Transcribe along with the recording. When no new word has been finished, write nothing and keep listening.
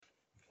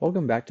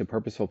Welcome back to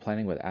Purposeful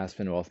Planning with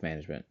Aspen Wealth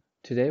Management.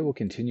 Today we'll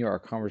continue our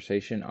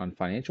conversation on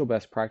financial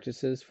best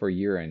practices for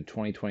year-end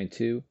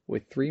 2022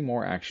 with 3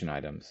 more action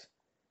items.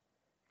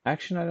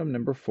 Action item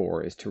number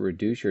 4 is to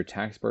reduce your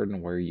tax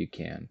burden where you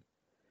can.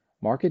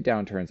 Market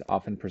downturns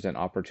often present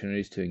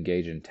opportunities to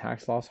engage in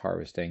tax loss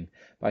harvesting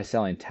by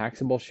selling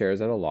taxable shares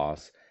at a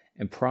loss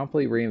and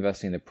promptly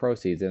reinvesting the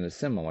proceeds in a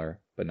similar,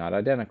 but not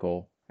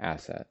identical,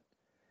 asset.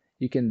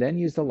 You can then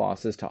use the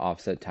losses to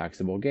offset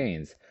taxable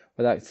gains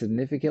without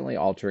significantly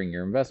altering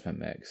your investment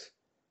mix.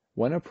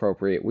 When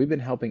appropriate, we've been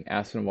helping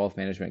Aspen Wealth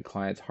Management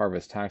clients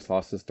harvest tax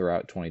losses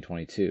throughout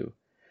 2022.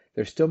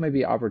 There still may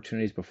be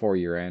opportunities before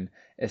year-end,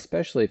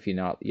 especially if you've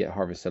not yet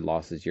harvested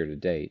losses year to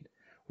date.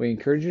 We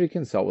encourage you to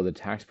consult with a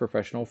tax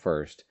professional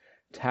first.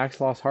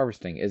 Tax loss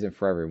harvesting isn't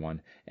for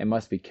everyone and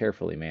must be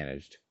carefully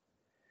managed.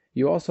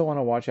 You also want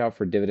to watch out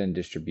for dividend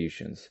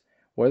distributions.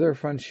 Whether a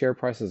fund's share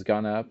price has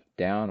gone up,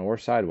 down, or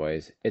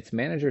sideways, its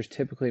managers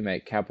typically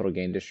make capital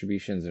gain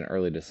distributions in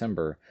early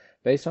December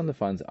based on the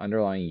fund's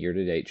underlying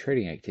year-to-date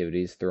trading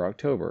activities through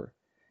October.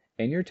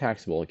 In your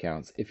taxable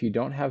accounts, if you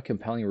don't have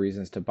compelling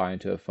reasons to buy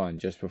into a fund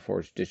just before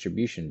its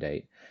distribution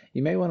date,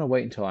 you may want to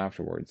wait until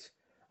afterwards.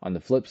 On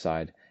the flip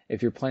side,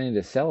 if you're planning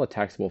to sell a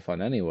taxable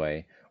fund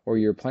anyway, or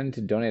you're planning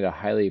to donate a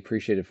highly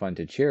appreciated fund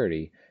to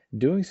charity,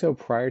 doing so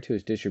prior to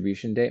its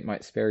distribution date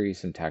might spare you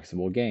some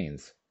taxable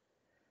gains.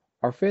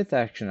 Our 5th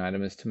action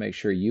item is to make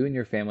sure you and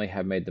your family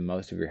have made the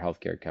most of your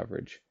healthcare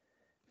coverage.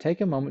 Take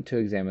a moment to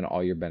examine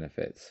all your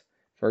benefits.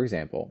 For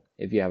example,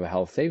 if you have a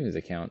health savings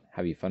account,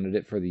 have you funded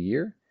it for the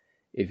year?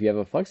 If you have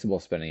a flexible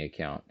spending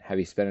account, have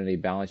you spent any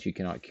balance you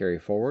cannot carry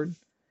forward?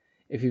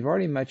 If you've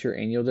already met your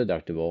annual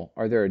deductible,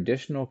 are there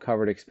additional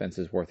covered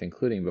expenses worth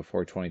including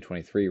before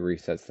 2023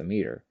 resets the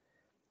meter?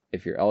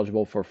 If you're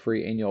eligible for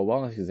free annual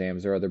wellness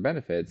exams or other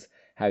benefits,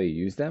 have you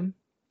used them?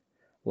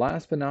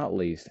 Last but not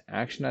least,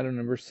 action item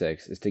number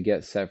 6 is to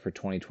get set for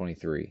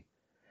 2023.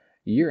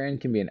 Year-end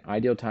can be an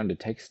ideal time to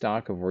take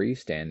stock of where you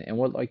stand and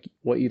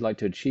what you'd like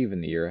to achieve in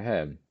the year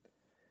ahead.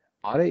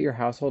 Audit your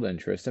household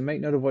interests and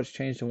make note of what's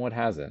changed and what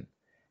hasn't.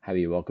 Have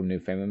you welcomed new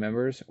family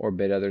members or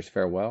bid others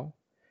farewell?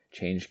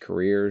 Changed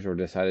careers or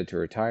decided to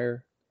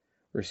retire?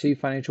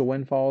 Received financial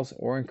windfalls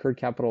or incurred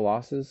capital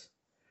losses?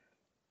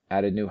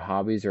 Added new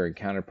hobbies or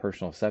encountered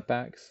personal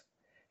setbacks?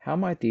 How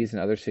might these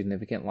and other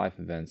significant life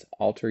events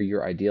alter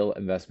your ideal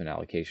investment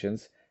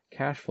allocations,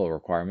 cash flow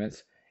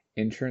requirements,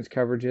 insurance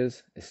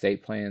coverages,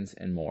 estate plans,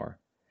 and more?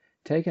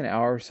 Take an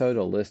hour or so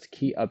to list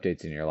key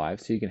updates in your life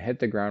so you can hit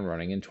the ground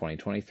running in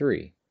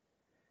 2023.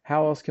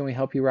 How else can we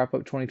help you wrap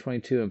up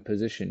 2022 and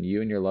position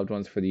you and your loved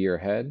ones for the year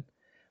ahead?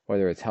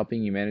 Whether it's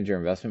helping you manage your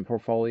investment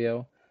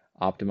portfolio,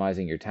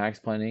 optimizing your tax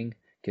planning,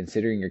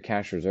 considering your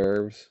cash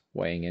reserves,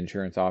 weighing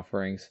insurance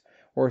offerings,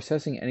 or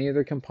assessing any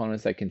other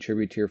components that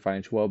contribute to your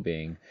financial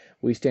well-being,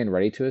 we stand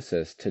ready to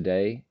assist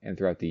today and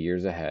throughout the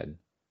years ahead.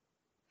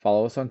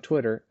 Follow us on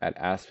Twitter at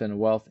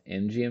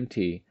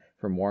AspenWealthMGMT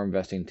for more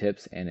investing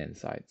tips and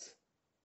insights.